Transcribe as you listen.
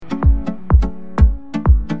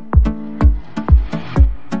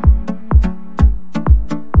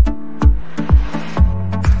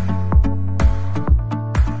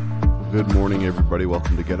everybody.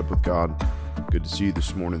 Welcome to Get Up With God. Good to see you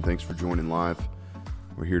this morning. Thanks for joining live.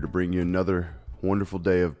 We're here to bring you another wonderful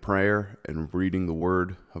day of prayer and reading the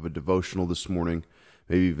Word, of a devotional this morning,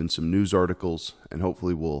 maybe even some news articles, and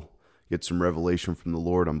hopefully we'll get some revelation from the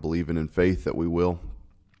Lord. I'm believing in faith that we will.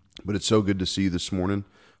 But it's so good to see you this morning.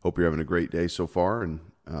 Hope you're having a great day so far, and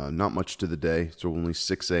not much to the day. It's only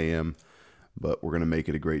 6 a.m., but we're going to make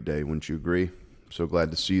it a great day. Wouldn't you agree? So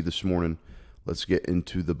glad to see you this morning. Let's get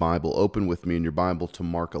into the Bible. Open with me in your Bible to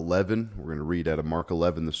Mark 11. We're going to read out of Mark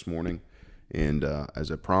 11 this morning. And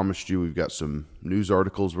as I promised you, we've got some news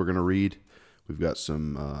articles we're going to read. We've got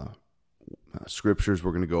some scriptures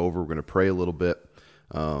we're going to go over. We're going to pray a little bit.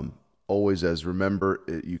 Remember,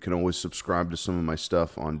 you can always subscribe to some of my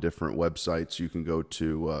stuff on different websites. You can go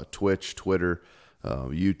to Twitch, Twitter,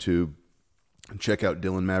 YouTube, and check out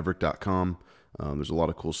DylanMaverick.com. There's a lot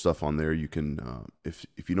of cool stuff on there. You can, if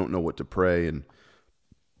you don't know what to pray and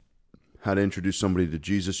how to introduce somebody to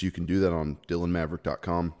Jesus, you can do that on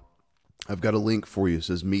DylanMaverick.com. I've got a link for you. It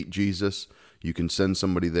says Meet Jesus. You can send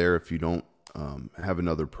somebody there if you don't have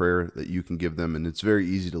another prayer that you can give them. And it's very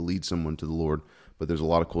easy to lead someone to the Lord, but there's a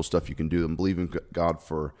lot of cool stuff you can do. I'm believing God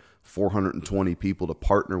for 420 people to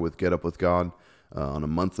partner with Get Up With God on a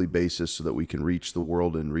monthly basis so that we can reach the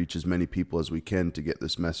world and reach as many people as we can to get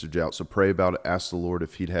this message out. So pray about it. Ask the Lord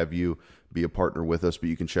if he'd have you be a partner with us, but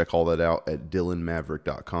you can check all that out at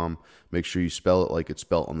DylanMaverick.com. Make sure you spell it like it's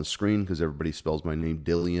spelled on the screen, because everybody spells my name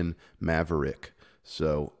Dylan Maverick.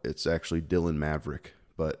 So it's actually Dylan Maverick,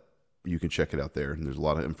 but you can check it out there. And there's a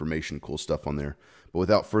lot of information, cool stuff on there. But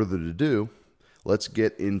without further ado, let's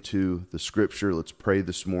get into the scripture. Let's pray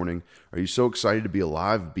this morning. Are you so excited to be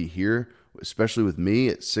alive, be here, especially with me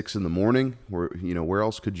at 6 a.m? Where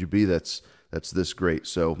else could you be that's this great?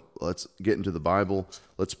 So let's get into the Bible.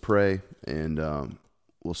 Let's pray, and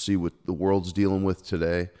we'll see what the world's dealing with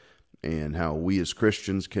today and how we as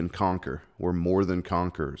Christians can conquer. We're more than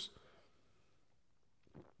conquerors.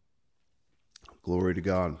 Glory to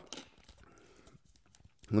God.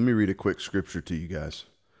 Let me read a quick scripture to you guys.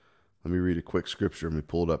 Let me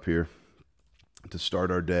pull it up here to start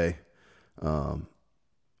our day.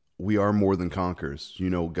 We are more than conquerors.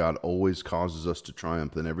 God always causes us to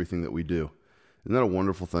triumph in everything that we do. Isn't that a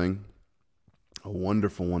wonderful thing? A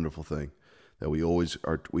wonderful, wonderful thing that we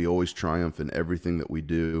always triumph in everything that we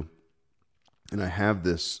do. And I have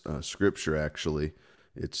this scripture, actually.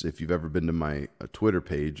 It's, if you've ever been to my Twitter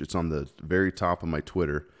page, it's on the very top of my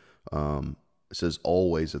Twitter. It says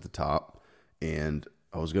always at the top. And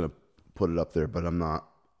I was going to put it up there, but I'm not.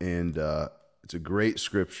 And it's a great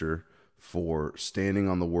scripture for standing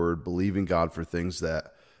on the word, believing God for things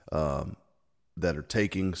that are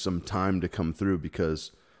taking some time to come through,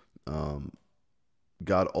 because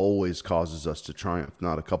God always causes us to triumph,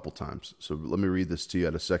 not a couple times. So let me read this to you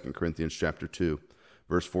out of 2 Corinthians chapter 2,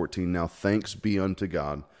 verse 14. Now thanks be unto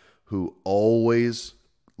God, who always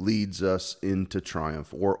leads us into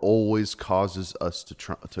triumph, or always causes us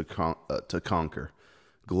to conquer.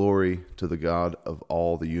 Glory to the God of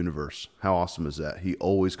all the universe. How awesome is that? He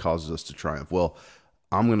always causes us to triumph. Well,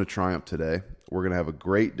 I'm going to triumph today. We're going to have a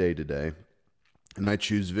great day today. And I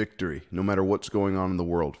choose victory, no matter what's going on in the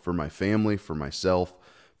world, for my family, for myself,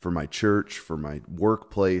 for my church, for my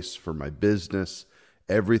workplace, for my business,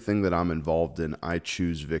 everything that I'm involved in, I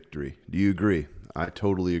choose victory. Do you agree? I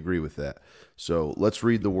totally agree with that. So let's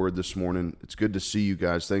read the word this morning. It's good to see you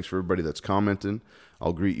guys. Thanks for everybody that's commenting.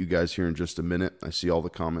 I'll greet you guys here in just a minute. I see all the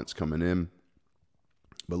comments coming in.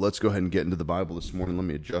 But let's go ahead and get into the Bible this morning. Let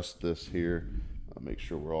me adjust this here. I'll make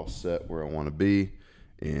sure we're all set where I want to be,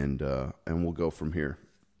 and we'll go from here.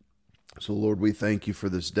 So, Lord, we thank you for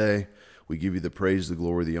this day. We give you the praise, the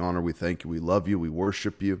glory, the honor. We thank you. We love you. We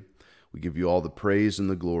worship you. We give you all the praise and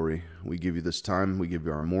the glory. We give you this time. We give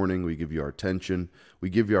you our morning. We give you our attention. We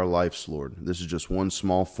give you our lives, Lord. This is just one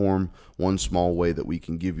small form, one small way that we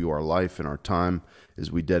can give you our life and our time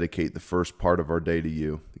as we dedicate the first part of our day to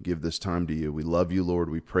you. Give this time to you. We love you, Lord.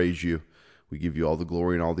 We praise you. We give you all the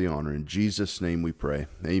glory and all the honor. In Jesus' name we pray.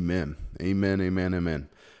 Amen. Amen, amen, amen.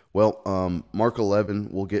 Well, Mark 11,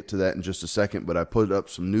 we'll get to that in just a second, but I put up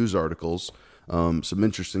some news articles, some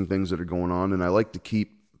interesting things that are going on, and I like to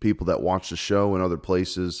keep people that watch the show in other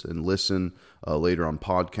places and listen later on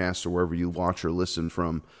podcasts or wherever you watch or listen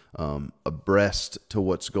from, abreast to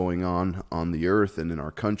what's going on the earth and in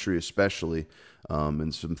our country especially.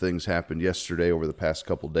 And some things happened yesterday over the past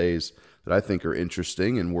couple days that I think are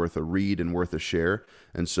interesting and worth a read and worth a share.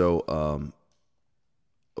 And so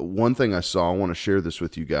one thing I saw, I want to share this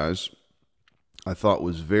with you guys, I thought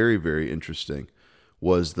was very, very interesting,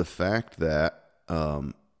 was the fact that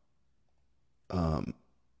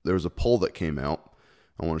there was a poll that came out.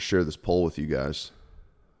 I want to share this poll with you guys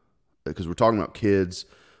because we're talking about kids,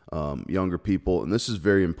 younger people, and this is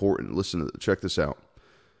very important. Check this out.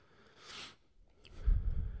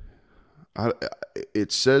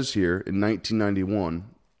 It says here in 1991,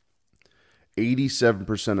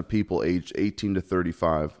 87% of people aged 18 to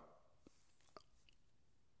 35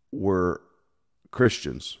 were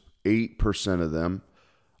Christians. 8% of them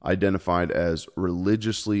identified as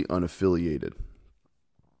religiously unaffiliated.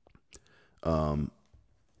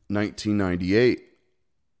 1998,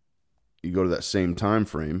 you go to that same time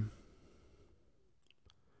frame.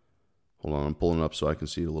 Hold on, I'm pulling it up so I can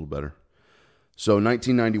see it a little better. So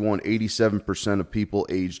 1991, 87% of people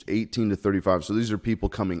aged 18 to 35, so these are people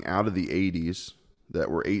coming out of the 80s that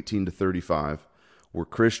were 18 to 35, were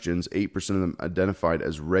Christians. 8% of them identified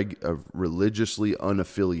as religiously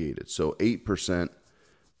unaffiliated. So 8%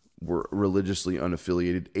 were religiously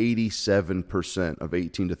unaffiliated. 87% of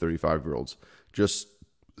 18 to 35-year-olds. Just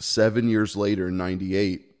 7 years later, in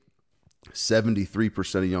 98,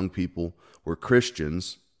 73% of young people were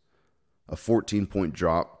Christians. A 14-point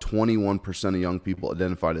drop. 21% of young people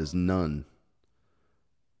identified as none.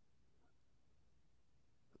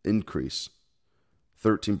 Increase.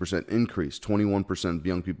 13% increase. 21% of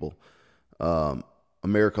young people.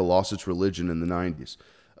 America lost its religion in the 90s.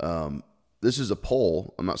 This is a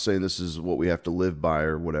poll. I'm not saying this is what we have to live by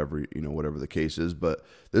or whatever, whatever the case is, but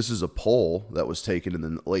this is a poll that was taken in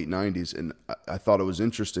the late 90s, and I thought it was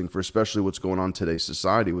interesting for especially what's going on in today's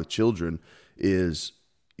society with children is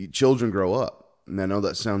children grow up. And I know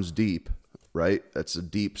that sounds deep, right? That's a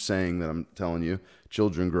deep saying that I'm telling you.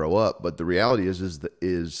 Children grow up, but the reality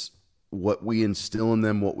is what we instill in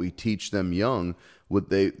them, what we teach them young, what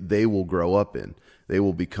they will grow up in. They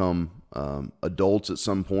will become adults at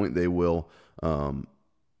some point. They will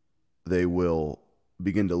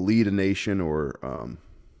begin to lead a nation, or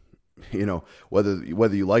whether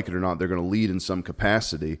you like it or not, they're going to lead in some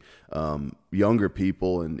capacity. Younger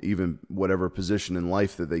people, and even whatever position in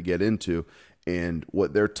life that they get into, and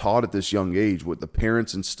what they're taught at this young age, what the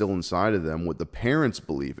parents instill inside of them, what the parents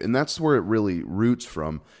believe, and that's where it really roots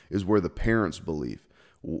from, is where the parents believe.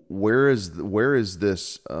 Where is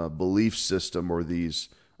this belief system, or these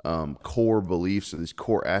core beliefs and these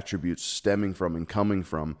core attributes stemming from and coming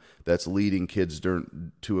from, that's leading kids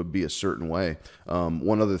to be a certain way?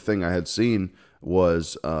 One other thing I had seen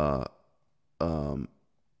was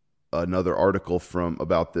another article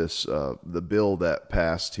about this, the bill that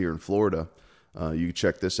passed here in Florida. You can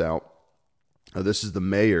check this out. This is the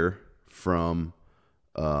mayor from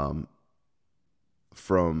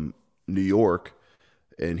New York,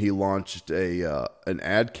 and he launched an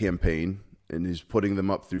ad campaign, and he's putting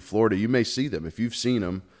them up through Florida. You may see them. If you've seen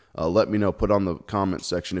them, let me know. Put on the comment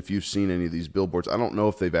section if you've seen any of these billboards. I don't know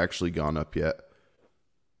if they've actually gone up yet.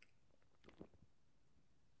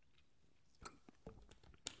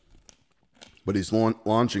 But he's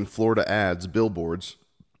launching Florida ads, billboards,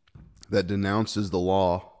 that denounces the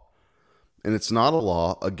law. And it's not a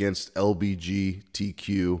law against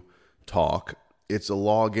LGBTQ talk. It's a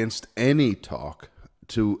law against any talk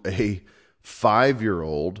to a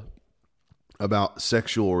 5-year-old about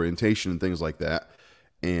sexual orientation and things like that.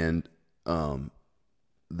 And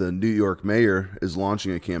the New York mayor is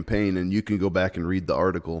launching a campaign, and you can go back and read the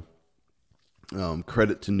article.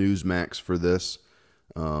 Credit to Newsmax for this,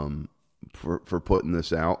 for putting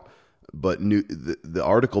this out. But the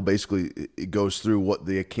article basically, it goes through what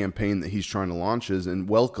the campaign that he's trying to launch is, and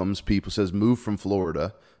welcomes people. Says move from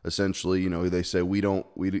Florida. Essentially, they say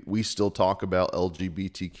we still talk about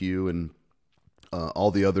LGBTQ and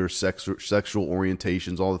all the other sexual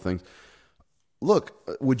orientations, all the things. Look,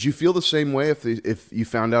 would you feel the same way if you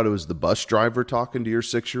found out it was the bus driver talking to your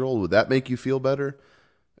 6-year-old? Would that make you feel better?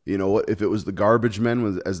 You know what? If it was the garbage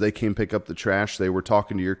men, as they came pick up the trash, they were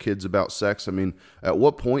talking to your kids about sex. I mean, at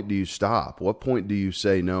what point do you stop? What point do you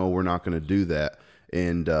say, no, we're not going to do that?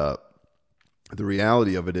 And the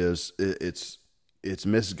reality of it is, it's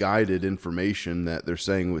misguided information that they're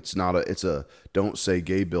saying it's a don't say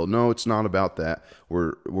gay bill. No, it's not about that.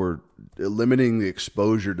 We're limiting the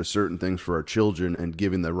exposure to certain things for our children and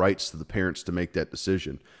giving the rights to the parents to make that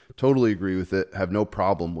decision. Totally agree with it. Have no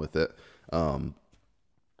problem with it.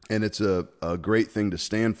 And it's a great thing to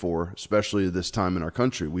stand for, especially at this time in our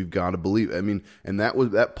country. We've got to believe. I mean, and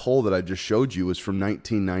that poll that I just showed you was from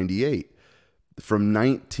 1998. From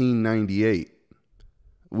 1998,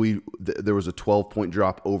 there was a 12-point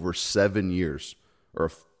drop over 7 years, or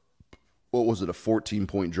what was it? A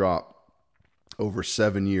 14-point drop over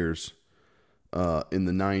 7 years in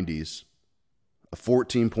the 90s. A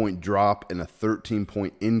 14-point drop and a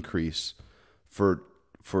 13-point increase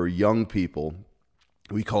for young people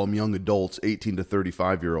we call them young adults, 18 to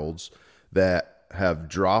 35-year-olds, that have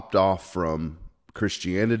dropped off from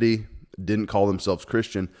Christianity, didn't call themselves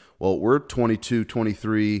Christian. Well, we're 22,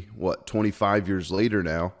 23, 25 years later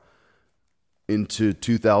now into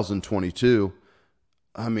 2022.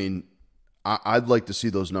 I mean, I'd like to see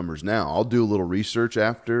those numbers now. I'll do a little research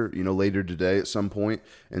after, later today at some point,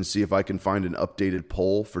 and see if I can find an updated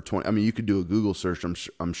poll for 20. I mean, you could do a Google search.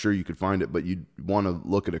 I'm sure you could find it, but you'd want to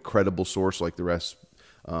look at a credible source like the rest.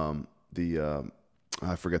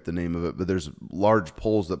 I forget the name of it, but there's large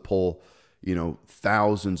polls that poll,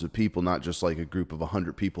 thousands of people, not just like a group of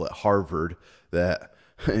 100 people at Harvard that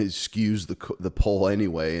skews the poll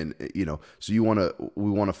anyway. And, so we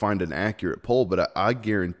want to find an accurate poll, but I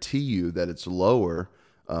guarantee you that it's lower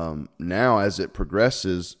now as it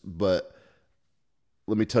progresses. But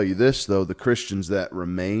let me tell you this, though, the Christians that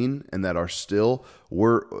remain and that are still,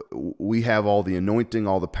 we have all the anointing,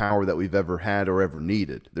 all the power that we've ever had or ever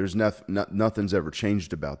needed. There's nothing's ever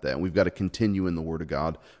changed about that. And we've got to continue in the Word of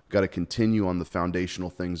God. We've got to continue on the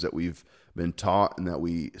foundational things that we've been taught and that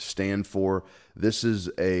we stand for. This is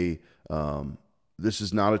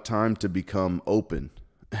not a time to become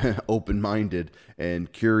open-minded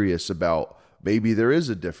and curious about maybe there is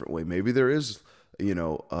a different way. Maybe there is,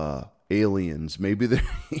 aliens. Maybe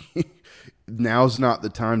now's not the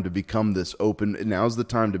time to become this open. Now's the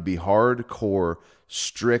time to be hardcore,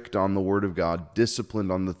 strict on the Word of God,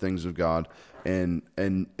 disciplined on the things of God, and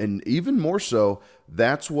even more so.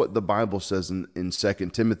 That's what the Bible says in 2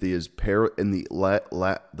 Timothy is in the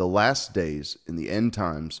last days, in the end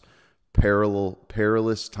times,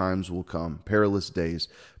 perilous times will come, perilous days.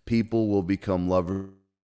 People will become lovers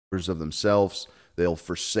of themselves. They'll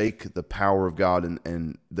forsake the power of God,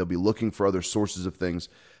 and they'll be looking for other sources of things.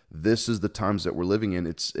 This is the times that we're living in.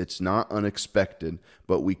 It's not unexpected,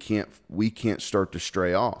 but we can't start to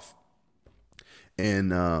stray off.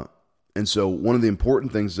 And so one of the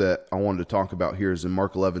important things that I wanted to talk about here is in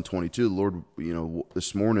Mark 11:22. The Lord,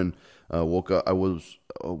 this morning woke up. I was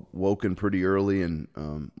woken pretty early and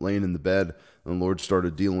laying in the bed, and the Lord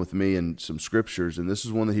started dealing with me in some scriptures, and this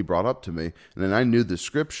is one that He brought up to me, and then I knew the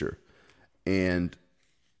scripture. And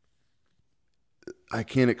I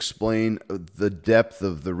can't explain the depth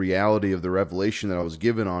of the reality of the revelation that I was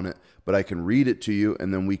given on it, but I can read it to you,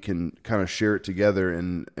 and then we can kind of share it together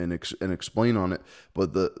and explain on it.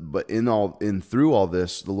 But through all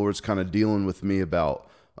this, the Lord's kind of dealing with me about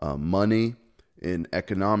money and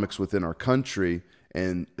economics within our country,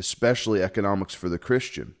 and especially economics for the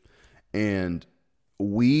Christian. And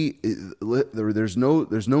there's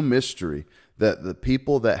no mystery that the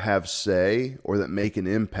people that have say or that make an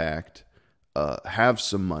impact have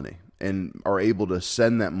some money and are able to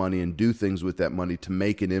send that money and do things with that money to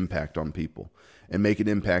make an impact on people and make an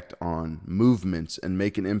impact on movements and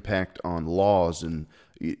make an impact on laws and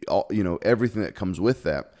everything that comes with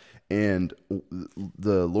that. And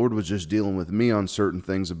the Lord was just dealing with me on certain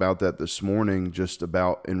things about that this morning, just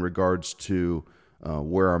about in regards to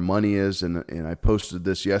where our money is. And I posted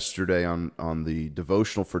this yesterday on the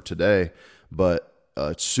devotional for today, but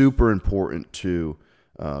it's super important to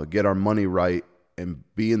get our money right and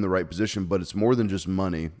be in the right position. But it's more than just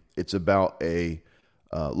money. It's about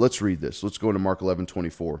let's read this. Let's go into Mark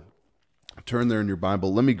 11:24. Turn there in your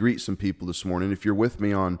Bible. Let me greet some people this morning. If you're with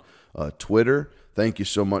me on Twitter, thank you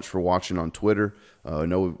so much for watching on Twitter. I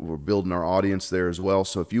know we're building our audience there as well.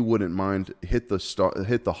 So if you wouldn't mind, hit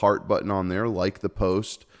the heart button on there, like the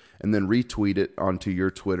post, and then retweet it onto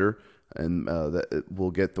your Twitter. And that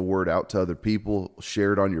will get the word out to other people.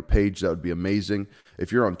 Share it on your page. That would be amazing.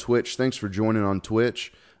 If you're on Twitch, thanks for joining on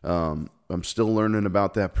Twitch. I'm still learning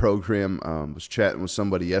about that program. Was chatting with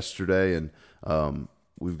somebody yesterday, and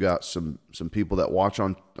we've got some people that watch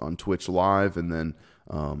on Twitch live, and then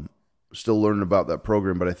still learning about that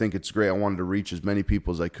program. But I think it's great. I wanted to reach as many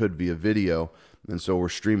people as I could via video, and so we're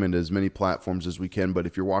streaming to as many platforms as we can. But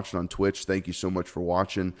if you're watching on Twitch, thank you so much for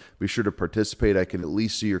watching. Be sure to participate. I can at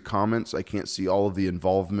least see your comments. I can't see all of the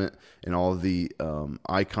involvement and all of the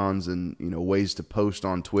icons and ways to post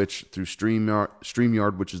on Twitch through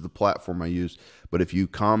StreamYard, which is the platform I use. But if you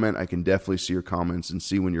comment, I can definitely see your comments and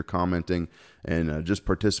see when you're commenting, and just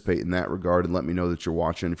participate in that regard and let me know that you're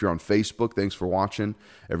watching. If you're on Facebook, thanks for watching.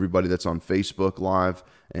 Everybody that's on Facebook Live,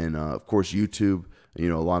 and of course YouTube. A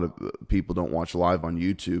lot of people don't watch live on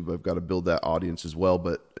YouTube. I've got to build that audience as well,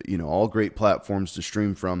 but all great platforms to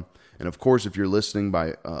stream from. And of course, if you're listening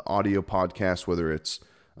by audio podcast, whether it's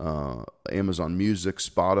Amazon Music,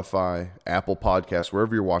 Spotify, Apple Podcasts,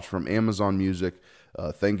 wherever you're watching from, Amazon Music,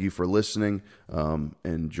 thank you for listening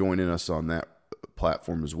and joining us on that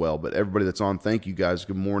platform as well. But everybody that's on, thank you guys.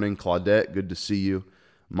 Good morning. Claudette, good to see you.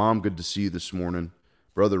 Mom, good to see you this morning.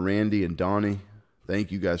 Brother Randy and Donnie,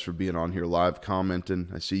 thank you guys for being on here live commenting.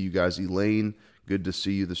 I see you guys. Elaine, good to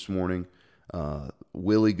see you this morning.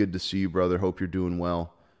 Willie, good to see you, brother. Hope you're doing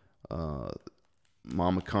well.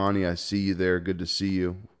 Mama Connie, I see you there. Good to see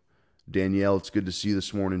you. Danielle, it's good to see you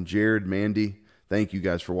this morning. Jared, Mandy, thank you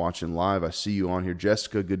guys for watching live. I see you on here.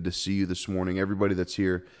 Jessica, good to see you this morning. Everybody that's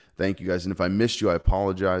here, thank you guys. And if I missed you, I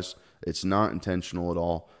apologize. It's not intentional at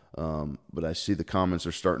all. But I see the comments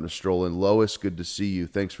are starting to stroll in. Lois, good to see you.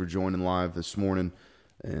 Thanks for joining live this morning.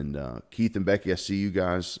 And Keith and Becky, I see you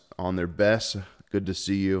guys on there. Bess, good to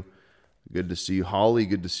see you. Good to see you. Holly,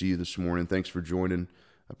 good to see you this morning. Thanks for joining.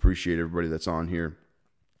 I appreciate everybody that's on here.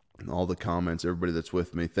 And all the comments, everybody that's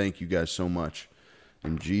with me. Thank you guys so much.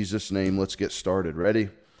 In Jesus' name, let's get started. Ready?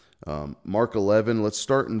 Mark 11. Let's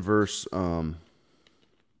start in verse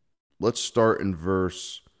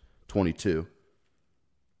 22.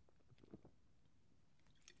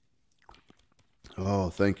 Oh,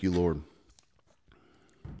 thank you, Lord.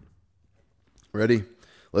 Ready?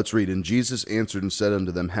 Let's read. And Jesus answered and said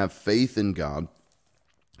unto them, have faith in God.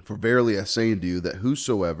 For verily I say unto you that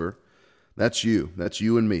whosoever, that's you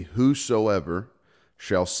and me, whosoever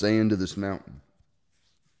shall say unto this mountain,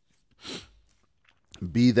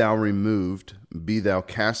 be thou removed, be thou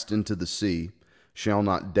cast into the sea, shall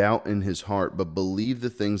not doubt in his heart, but believe the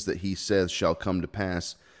things that he says shall come to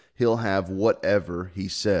pass, he'll have whatever he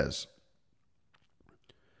says.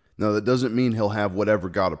 Now, that doesn't mean he'll have whatever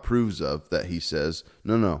God approves of that he says.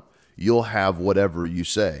 No. You'll have whatever you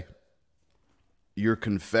say. Your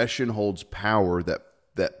confession holds power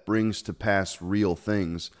that brings to pass real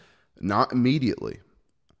things, not immediately.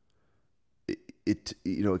 It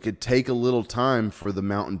could take a little time for the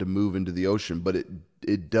mountain to move into the ocean, but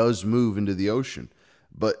it does move into the ocean.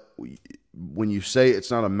 But when you say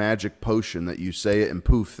it's not a magic potion that you say it and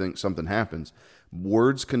poof, think something happens.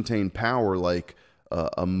 Words contain power like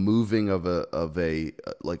a moving of a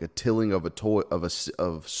tilling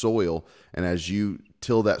of soil, and as you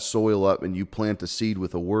till that soil up and you plant a seed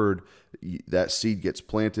with a word, that seed gets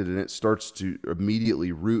planted and it starts to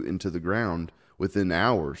immediately root into the ground within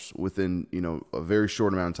hours, within a very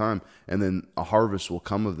short amount of time, and then a harvest will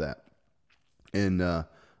come of that. And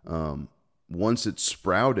once it's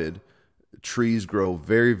sprouted, trees grow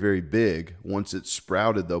very, very big once it's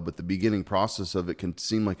sprouted, though, but the beginning process of it can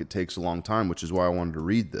seem like it takes a long time, which is why I wanted to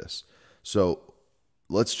read this. So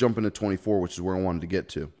let's jump into 24, which is where I wanted to get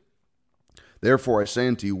to. Therefore, I say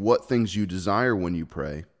unto you, what things you desire when you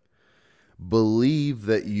pray, believe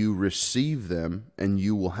that you receive them and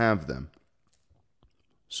you will have them.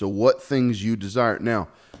 So what things you desire. Now,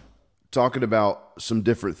 talking about some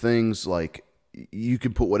different things, like you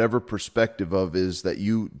can put whatever perspective of is that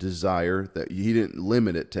you desire, that he didn't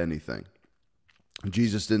limit it to anything.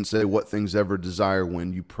 Jesus didn't say what things ever desire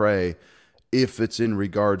when you pray if it's in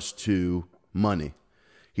regards to money.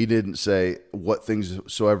 He didn't say what things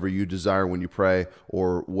soever you desire when you pray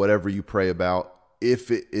or whatever you pray about if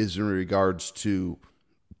it is in regards to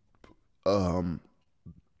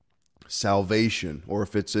salvation or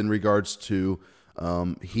if it's in regards to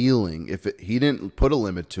healing. He didn't put a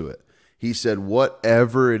limit to it. He said,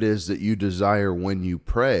 whatever it is that you desire when you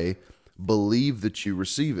pray, believe that you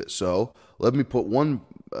receive it. So let me put one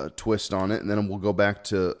twist on it, and then we'll go back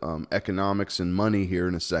to economics and money here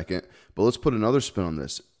in a second. But let's put another spin on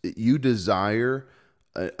this. You desire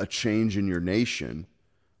a change in your nation.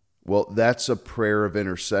 Well, that's a prayer of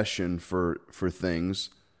intercession for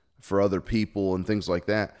things, for other people and things like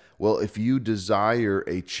that. Well, if you desire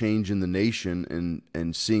a change in the nation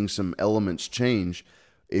and seeing some elements change,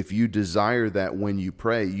 if you desire that when you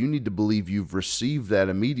pray, you need to believe you've received that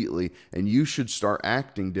immediately, and you should start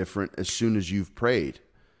acting different as soon as you've prayed.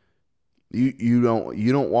 You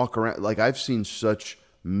don't walk around like I've seen such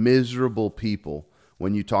miserable people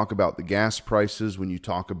when you talk about the gas prices, when you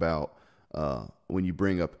talk about when you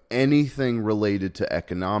bring up anything related to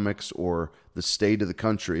economics or the state of the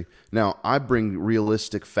country. Now, I bring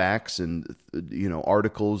realistic facts and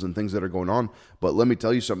articles and things that are going on, but let me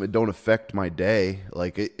tell you something, it don't affect my day.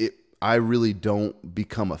 Like I really don't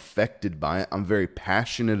become affected by it. I'm very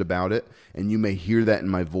passionate about it, and you may hear that in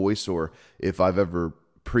my voice, or if I've ever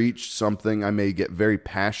preached something, I may get very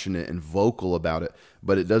passionate and vocal about it,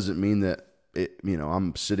 but it doesn't mean that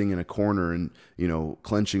I'm sitting in a corner and,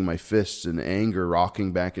 clenching my fists in anger,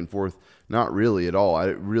 rocking back and forth. Not really at all.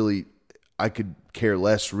 I could care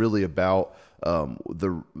less really about I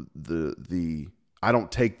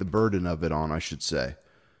don't take the burden of it on, I should say.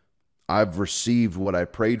 I've received what I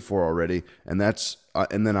prayed for already, and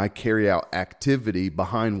then I carry out activity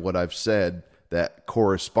behind what I've said that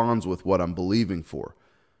corresponds with what I'm believing for.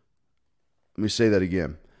 Let me say that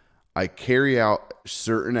again. I carry out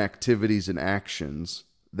certain activities and actions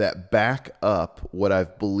that back up what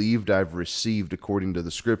I've believed I've received according to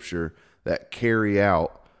the scripture, that carry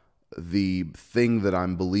out the thing that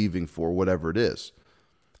I'm believing for, whatever it is.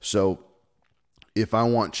 So if I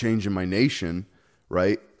want change in my nation,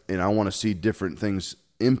 right, and I want to see different things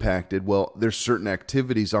impacted, well, there's certain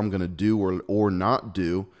activities I'm going to do or not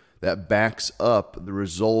do that backs up the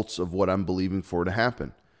results of what I'm believing for to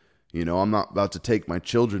happen. You know, I'm not about to take my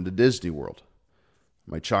children to Disney World.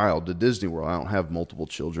 My child to Disney World. I don't have multiple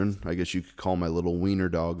children. I guess you could call my little wiener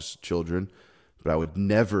dogs children, but I would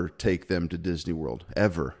never take them to Disney World,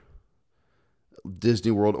 ever.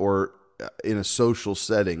 Disney World or in a social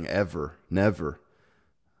setting, ever, never.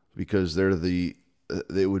 Because that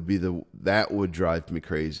would drive me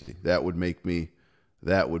crazy. That would make me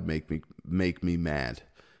mad,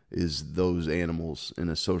 is those animals in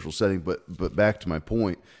a social setting. But back to my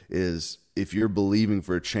point is, if you're believing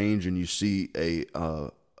for a change and you see a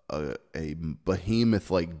behemoth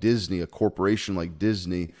like Disney, a corporation like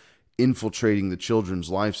Disney, infiltrating the children's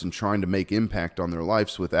lives and trying to make impact on their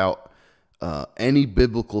lives without any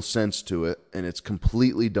biblical sense to it, and it's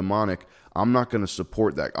completely demonic, I'm not going to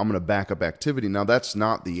support that. I'm going to back up activity. Now, that's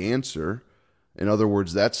not the answer. In other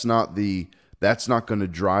words, that's not going to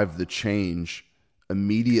drive the change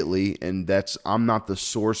immediately, and I'm not the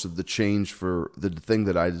source of the change for the thing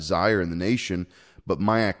that I desire in the nation, but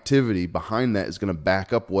my activity behind that is going to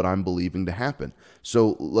back up what I'm believing to happen.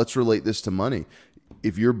 So let's relate this to money.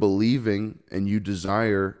 If you're believing and you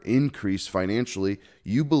desire increase financially,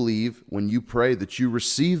 you believe when you pray that you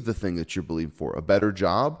receive the thing that you're believing for. A better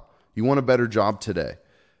job? You want a better job today.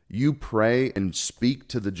 You pray and speak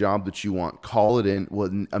to the job that you want, call it in.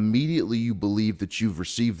 Well, immediately you believe that you've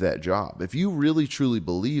received that job. If you really truly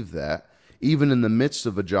believe that, even in the midst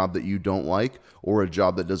of a job that you don't like, or a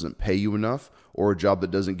job that doesn't pay you enough, or a job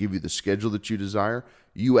that doesn't give you the schedule that you desire,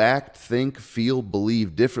 you act, think, feel,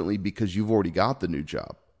 believe differently because you've already got the new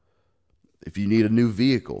job. If you need a new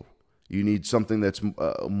vehicle, you need something that's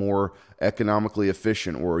more economically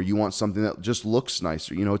efficient, or you want something that just looks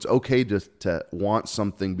nicer. You know, it's okay to want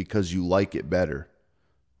something because you like it better.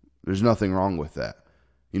 There's nothing wrong with that.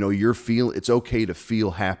 You know, it's okay to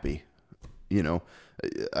feel happy. You know,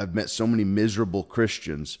 I've met so many miserable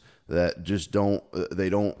Christians that just they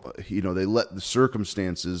let the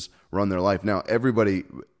circumstances run their life. Now, everybody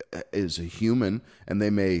is a human and they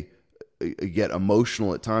may get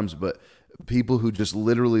emotional at times, but people who just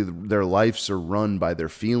literally their lives are run by their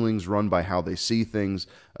feelings, run by how they see things,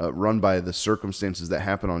 run by the circumstances that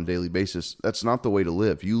happen on a daily basis, that's not the way to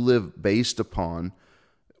live. You live based upon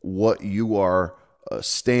what you are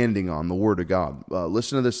standing on, the Word of God.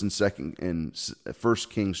 Listen to this in 1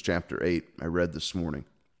 Kings chapter 8, I read this morning.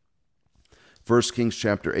 1 Kings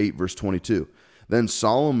chapter 8, verse 22. Then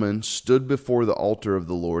Solomon stood before the altar of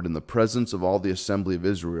the Lord in the presence of all the assembly of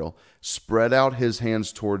Israel, spread out his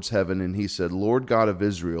hands towards heaven, and he said, Lord God of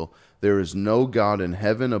Israel, there is no God in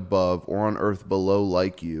heaven above or on earth below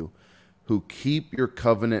like you, who keep your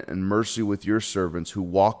covenant and mercy with your servants who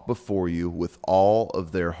walk before you with all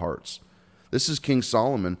of their hearts. This is King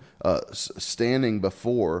Solomon standing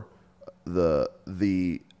before the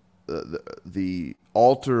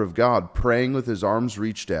altar of God, praying with his arms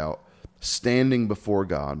reached out, standing before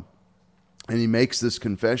God. And he makes this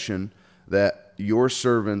confession that your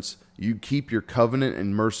servants, you keep your covenant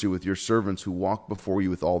and mercy with your servants who walk before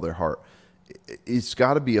you with all their heart. It's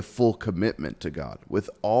got to be a full commitment to God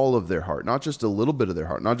with all of their heart, not just a little bit of their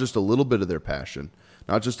heart, not just a little bit of their passion,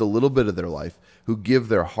 not just a little bit of their life, who give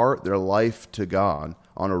their heart, their life to God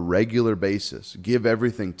on a regular basis, give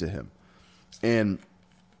everything to him. And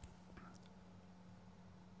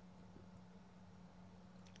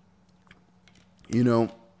you know,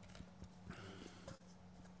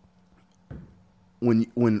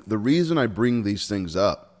 when the reason I bring these things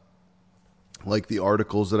up, like the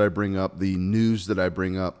articles that I bring up, the news that I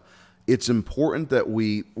bring up, it's important that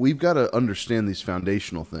we've got to understand these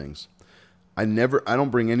foundational things. I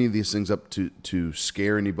don't bring any of these things up to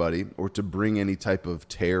scare anybody or to bring any type of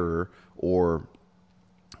terror or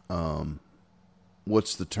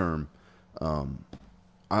what's the term?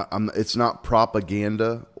 It's not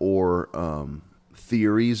propaganda or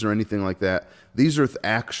theories or anything like that. These are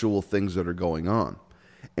actual things that are going on.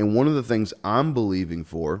 And one of the things I'm believing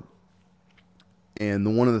for,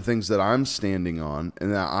 and one of the things that I'm standing on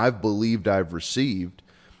and that I've believed I've received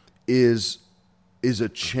is a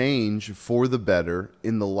change for the better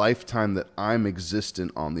in the lifetime that I'm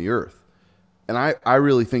existent on the earth. And I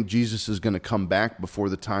really think Jesus is going to come back before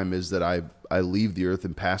the time is that I leave the earth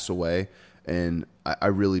and pass away. And I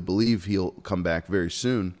really believe he'll come back very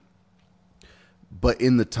soon. But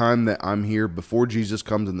in the time that I'm here, before Jesus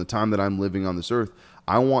comes, in the time that I'm living on this earth,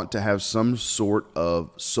 I want to have some sort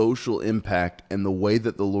of social impact. And the way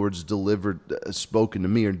that the Lord's spoken to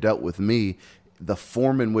me or dealt with me, the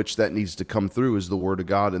form in which that needs to come through is the Word of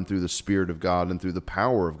God and through the Spirit of God and through the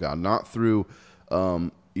power of God, not through,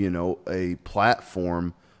 a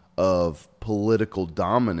platform of political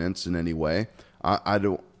dominance in any way.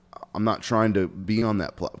 I'm not trying to be on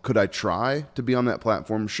that. Could I try to be on that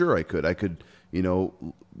platform? Sure, I could. I could,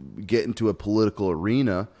 get into a political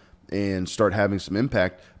arena and start having some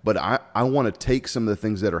impact. But I want to take some of the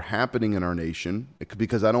things that are happening in our nation,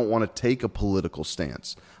 because I don't want to take a political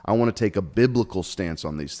stance. I want to take a biblical stance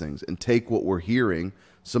on these things and take what we're hearing,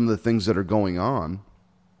 some of the things that are going on,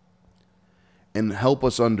 and help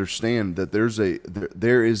us understand that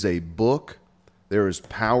there is a book, there is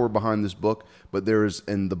power behind this book, but there is,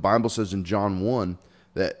 and the Bible says in John 1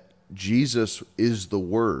 that Jesus is the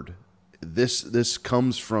Word. This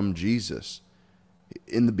comes from Jesus.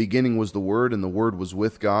 In the beginning was the Word, and the Word was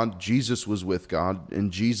with God. Jesus was with God,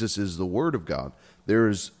 and Jesus is the Word of God.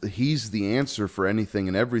 He's the answer for anything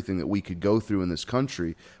and everything that we could go through in this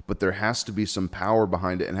country, but there has to be some power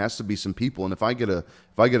behind it, and has to be some people. And if I get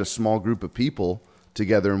a small group of people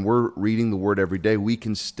together and we're reading the Word every day, we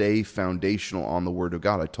can stay foundational on the Word of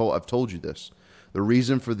God. I've told you this. The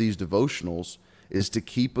reason for these devotionals is to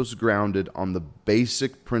keep us grounded on the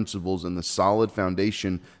basic principles and the solid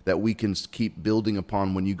foundation that we can keep building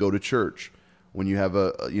upon when you go to church. When you have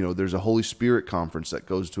there's a Holy Spirit conference that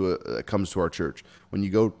comes to our church. When you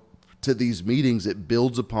go to these meetings, it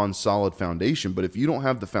builds upon solid foundation. But if you don't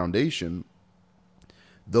have the foundation,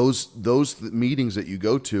 those meetings that you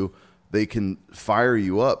go to, they can fire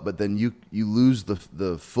you up, but then you lose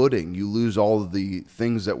the footing. You lose all of the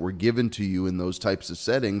things that were given to you in those types of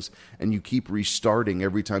settings, and you keep restarting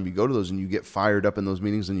every time you go to those, and you get fired up in those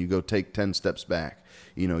meetings, and you go take 10 steps back.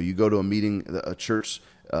 You go to a meeting, a church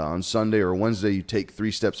on Sunday or Wednesday, you take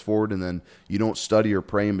 3 steps forward, and then you don't study or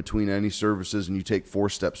pray in between any services, and you take 4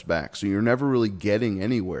 steps back. So you're never really getting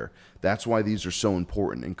anywhere. That's why these are so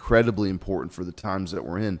important, incredibly important for the times that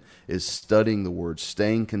we're in, is studying the Word,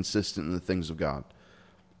 staying consistent in the things of God.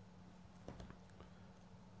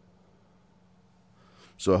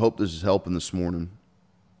 So I hope this is helping this morning.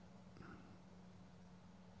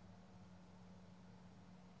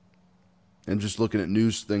 And just looking at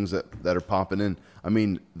news things that are popping in. I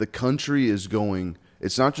mean, the country is going,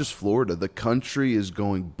 it's not just Florida, the country is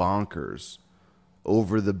going bonkers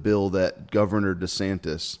over the bill that Governor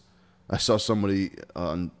DeSantis, I saw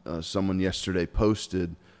someone yesterday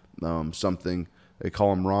posted something. They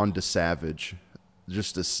call him Ron DeSavage,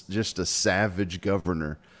 just a savage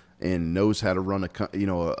governor, and knows how to run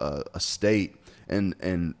a state.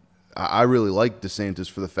 And I really like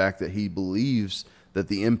DeSantis for the fact that he believes that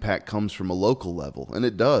the impact comes from a local level, and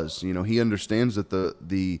it does. He understands that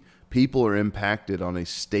the people are impacted on a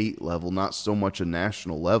state level, not so much a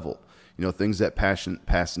national level. Things that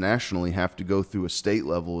pass nationally have to go through a state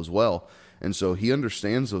level as well. And so he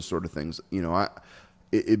understands those sort of things.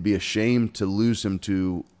 It'd be a shame to lose him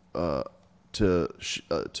to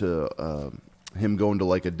him going to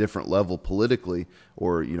like a different level politically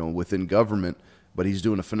or, within government, but he's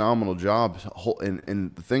doing a phenomenal job.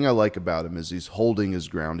 And the thing I like about him is he's holding his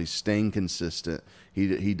ground. He's staying consistent.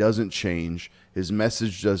 He doesn't change. His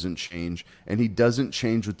message doesn't change, and he doesn't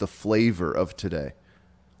change with the flavor of today.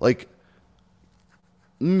 Like,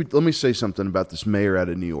 let me say something about this mayor out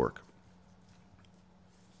of New York.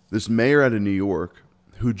 This mayor out of New York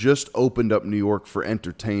who just opened up New York for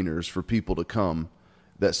entertainers, for people to come,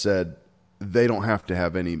 that said they don't have to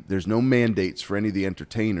have any, there's no mandates for any of the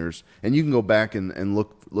entertainers. And you can go back and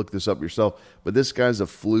look this up yourself. But this guy's a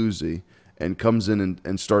floozy and comes in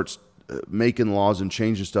and starts making laws and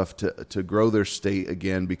changing stuff to grow their state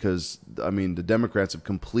again, because, the Democrats have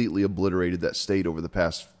completely obliterated that state over the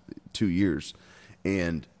past 2 years.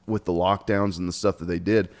 And with the lockdowns and the stuff that they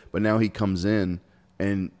did, but now he comes in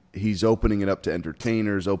and he's opening it up to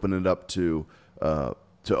entertainers, opening it up to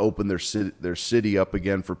open their city up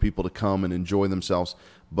again for people to come and enjoy themselves.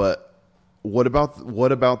 But what about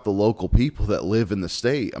the local people that live in the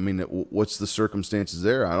state? What's the circumstances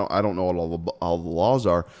there? I don't know what all the laws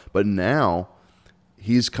are, but now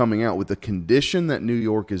he's coming out with the condition that New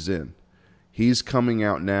York is in. He's coming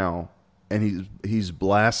out now and he's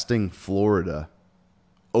blasting Florida,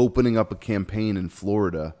 opening up a campaign in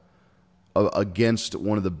Florida against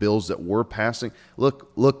one of the bills that we're passing.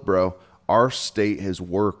 Look, bro, our state has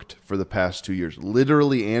worked for the past 2 years,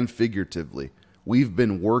 literally and figuratively. We've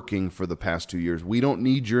been working for the past 2 years. We don't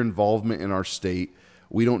need your involvement in our state.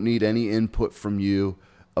 We don't need any input from you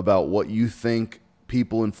about what you think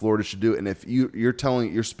people in Florida should do. And if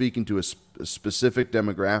you're speaking to a specific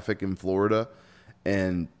demographic in Florida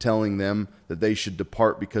and telling them that they should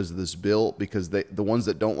depart because of this bill, because the ones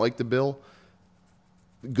that don't like the bill,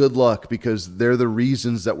 good luck, because they're the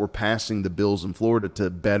reasons that we're passing the bills in Florida to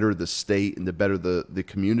better the state and to better the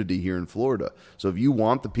community here in Florida. So if you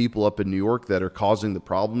want the people up in New York that are causing the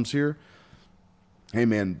problems here, hey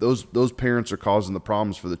man, those parents are causing the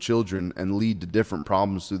problems for the children and lead to different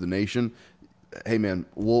problems through the nation. Hey man,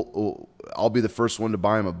 I'll be the first one to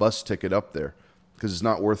buy them a bus ticket up there because it's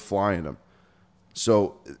not worth flying them.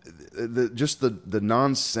 So the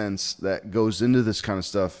nonsense that goes into this kind of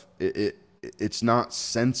stuff, it's not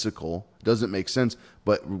sensical. It doesn't make sense,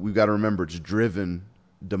 but we've got to remember it's driven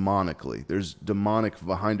demonically. There's demonic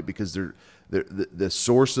behind it because the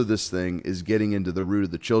source of this thing is getting into the root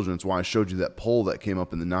of the children. That's why I showed you that poll that came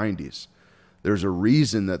up in the 90s. There's a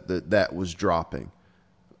reason that was dropping.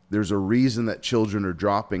 There's a reason that children are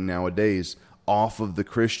dropping nowadays off of the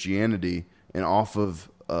Christianity and off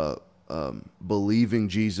of believing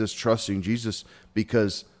Jesus, trusting Jesus,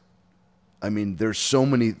 because I mean, there's so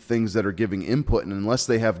many things that are giving input, and unless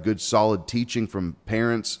they have good, solid teaching from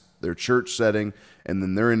parents, their church setting, and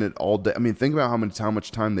then they're in it all day. I mean, think about how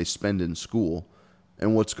much time they spend in school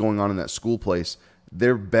and what's going on in that school place.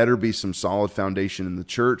 There better be some solid foundation in the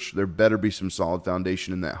church. There better be some solid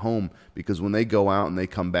foundation in that home, because when they go out and they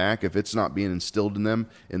come back, if it's not being instilled in them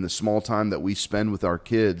in the small time that we spend with our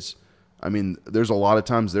kids, I mean, there's a lot of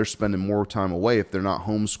times they're spending more time away if they're not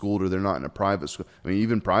homeschooled or they're not in a private school. I mean,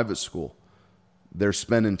 even private school, they're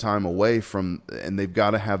spending time away from, and they've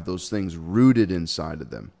got to have those things rooted inside of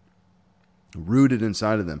them.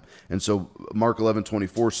 And so Mark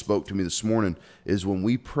 11:24 spoke to me this morning, is when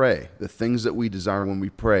we pray, the things that we desire when we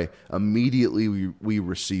pray, immediately we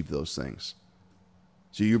receive those things.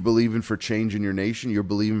 So you're believing for change in your nation, you're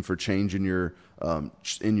believing for change in your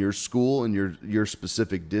school, in your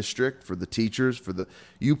specific district, for the teachers,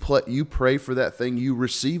 you pray for that thing, you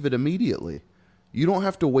receive it immediately. You don't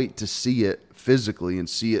have to wait to see it physically and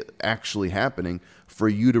see it actually happening for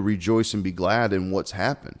you to rejoice and be glad in what's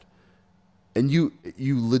happened. And you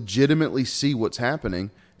legitimately see what's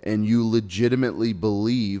happening, and you legitimately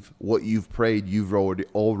believe what you've prayed, you've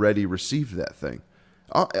already received that thing.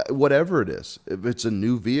 Whatever it is, if it's a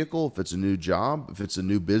new vehicle, if it's a new job, if it's a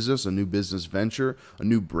new business venture, a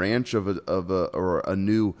new branch or a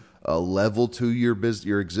new level to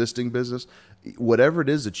your existing business, whatever it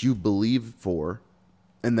is that you believe for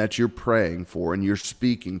and that you're praying for and you're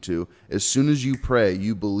speaking to, as soon as you pray,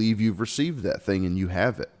 you believe you've received that thing and you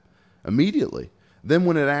have it immediately. Then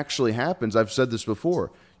when it actually happens, I've said this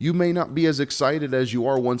before, you may not be as excited as you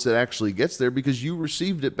are once it actually gets there, because you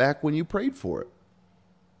received it back when you prayed for it.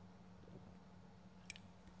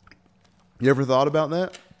 You ever thought about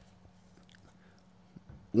that?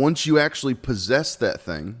 Once you actually possess that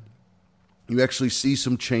thing, you actually see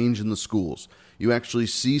some change in the schools. You actually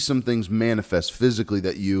see some things manifest physically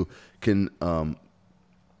that you can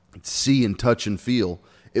see and touch and feel.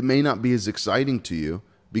 It may not be as exciting to you,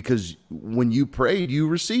 because when you prayed, you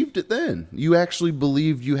received it then. You actually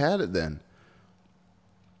believed you had it then.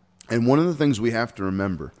 And one of the things we have to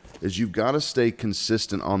remember is you've got to stay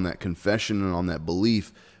consistent on that confession and on that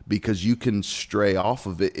belief, because you can stray off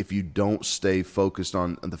of it if you don't stay focused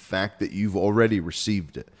on the fact that you've already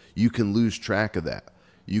received it. You can lose track of that.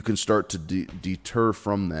 You can start to deter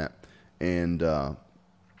from that and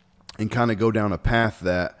kind of go down a path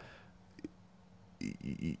that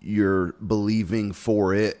you're believing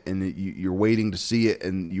for it, and you're waiting to see it,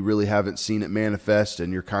 and you really haven't seen it manifest,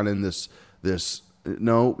 and you're kind of in this.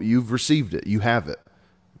 No, you've received it. You have it.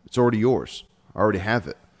 It's already yours. I already have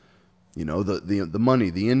it. You know, the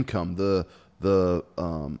money, the income, the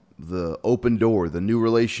open door, the new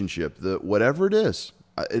relationship, the whatever it is,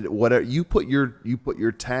 whatever you put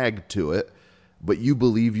your tag to it, but you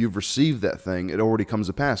believe you've received that thing. It already comes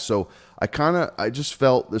to pass. So I just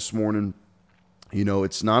felt this morning, you know,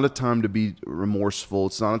 it's not a time to be remorseful.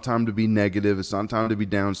 It's not a time to be negative. It's not a time to be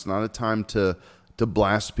down. It's not a time to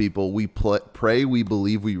blast people. We pray, we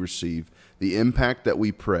believe, we receive. The impact that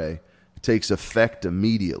we pray takes effect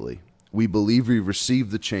immediately. We believe we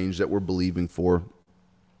receive the change that we're believing for.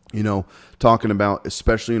 You know, talking about,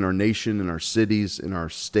 especially in our nation, in our cities, in our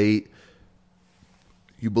state,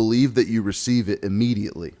 you believe that you receive it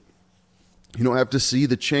immediately. You don't have to see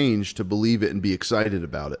the change to believe it and be excited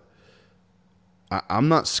about it. I'm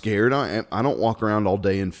not scared. I don't walk around all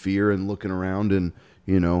day in fear and looking around and,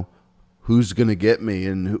 you know, who's going to get me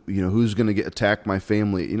and, you know, who's going to attack my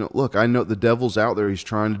family. You know, look, I know the devil's out there. He's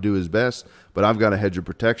trying to do his best, but I've got a hedge of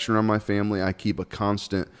protection around my family. I keep a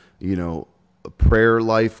constant, you know, a prayer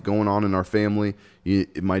life going on in our family.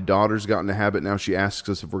 My daughter's gotten a habit now. She asks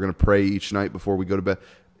us if we're going to pray each night before we go to bed.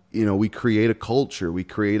 We create a culture. We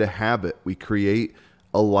create a habit. We create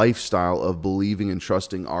a lifestyle of believing and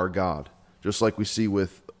trusting our God. Just like we see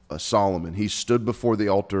with Solomon. He stood before the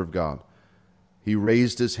altar of God. He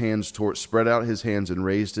raised his hands spread out his hands and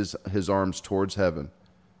raised his arms towards heaven.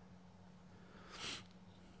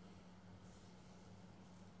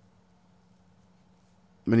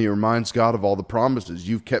 And he reminds God of all the promises.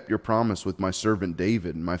 You've kept your promise with my servant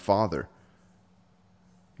David, my father.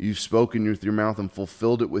 You've spoken with your mouth and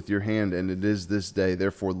fulfilled it with your hand, and it is this day.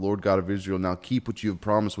 Therefore, Lord God of Israel, now keep what you have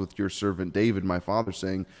promised with your servant David, my father,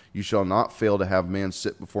 saying, you shall not fail to have man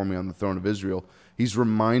sit before me on the throne of Israel. He's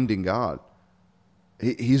reminding God.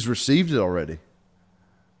 He's received it already.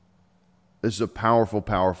 This is a powerful,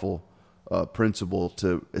 powerful principle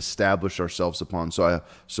to establish ourselves upon.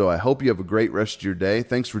 So I hope you have a great rest of your day.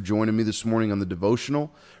 Thanks for joining me this morning on the devotional.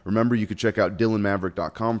 Remember, you can check out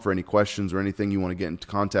DylanMaverick.com for any questions or anything you want to get into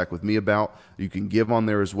contact with me about. You can give on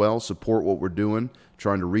there as well, support what we're doing,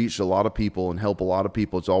 trying to reach a lot of people and help a lot of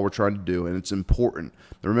people. It's all we're trying to do, and it's important.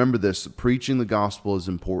 Remember this, preaching the gospel is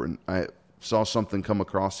important. I saw something come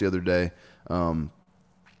across the other day on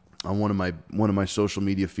one of my social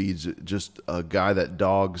media feeds, just a guy that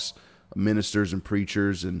dogs ministers and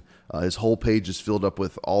preachers, and his whole page is filled up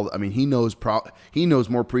with he knows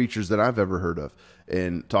more preachers than I've ever heard of,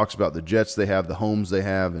 and talks about the jets they have, the homes they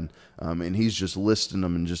have, and he's just listing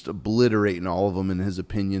them and just obliterating all of them and his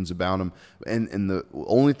opinions about them. And the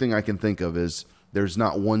only thing I can think of is there's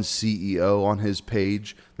not one CEO on his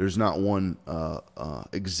page. There's not one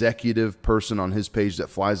executive person on his page that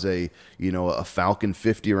flies a Falcon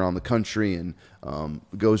 50 around the country and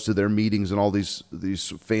goes to their meetings and all these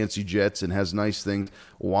fancy jets and has nice things.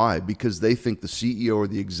 Why? Because they think the CEO or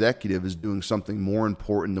the executive is doing something more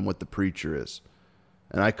important than what the preacher is.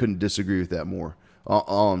 And I couldn't disagree with that more.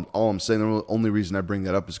 All I'm saying, the only reason I bring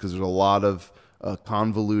that up is because there's a lot of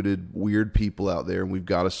convoluted, weird people out there, and we've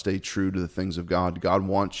got to stay true to the things of God. God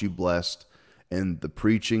wants you blessed, and the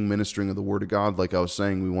preaching, ministering of the Word of God, like I was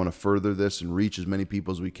saying, we want to further this and reach as many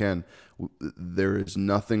people as we can. There is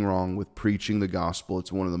nothing wrong with preaching the gospel.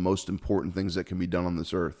 It's one of the most important things that can be done on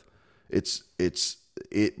this earth. It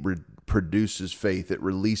produces faith. It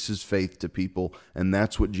releases faith to people, and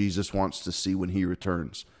that's what Jesus wants to see when he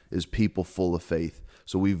returns, is people full of faith.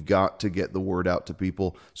 So we've got to get the word out to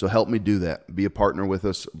people. So help me do that. Be a partner with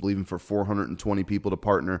us. I'm believing for 420 people to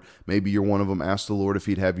partner. Maybe you're one of them. Ask the Lord if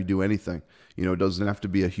he'd have you do anything. It doesn't have to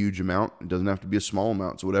be a huge amount. It doesn't have to be a small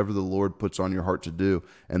amount. So whatever the Lord puts on your heart to do,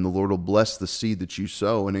 and the Lord will bless the seed that you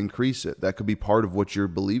sow and increase it. That could be part of what you're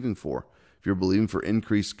believing for. If you're believing for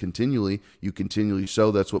increase continually, you continually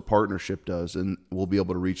sow. That's what partnership does, and we'll be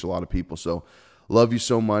able to reach a lot of people. So love you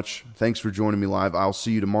so much. Thanks for joining me live. I'll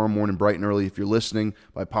see you tomorrow morning bright and early. If you're listening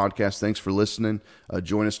by podcast, thanks for listening.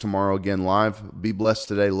 Join us tomorrow again live. Be blessed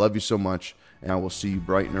today. Love you so much, and I will see you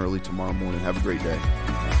bright and early tomorrow morning. Have a great day.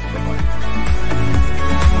 Bye-bye.